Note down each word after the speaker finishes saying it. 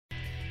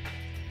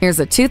Here's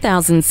a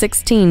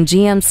 2016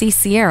 GMC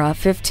Sierra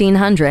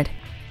 1500.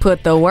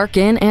 Put the work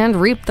in and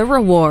reap the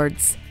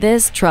rewards.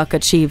 This truck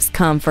achieves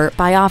comfort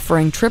by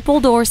offering triple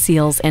door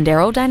seals and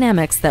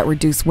aerodynamics that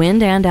reduce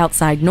wind and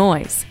outside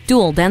noise,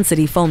 dual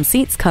density foam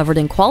seats covered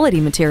in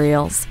quality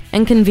materials,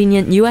 and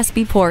convenient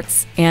USB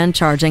ports and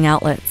charging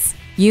outlets.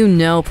 You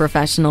know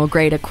professional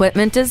grade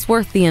equipment is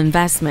worth the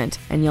investment,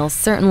 and you'll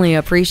certainly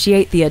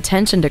appreciate the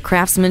attention to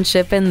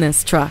craftsmanship in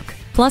this truck.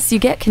 Plus, you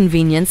get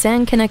convenience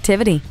and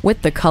connectivity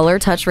with the color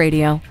touch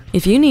radio.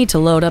 If you need to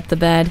load up the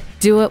bed,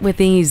 do it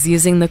with ease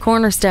using the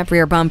corner step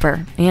rear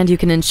bumper, and you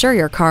can ensure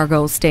your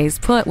cargo stays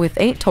put with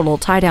 8 total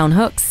tie-down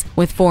hooks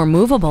with 4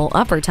 movable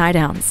upper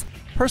tie-downs.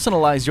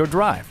 Personalize your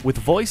drive with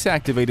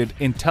voice-activated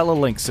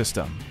IntelliLink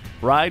system.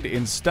 Ride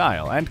in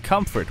style and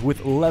comfort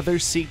with leather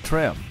seat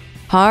trim.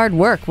 Hard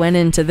work went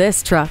into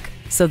this truck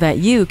so that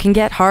you can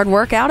get hard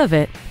work out of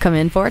it. Come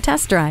in for a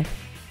test drive.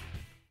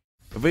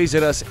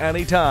 Visit us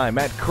anytime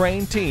at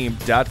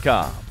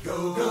crainteam.com.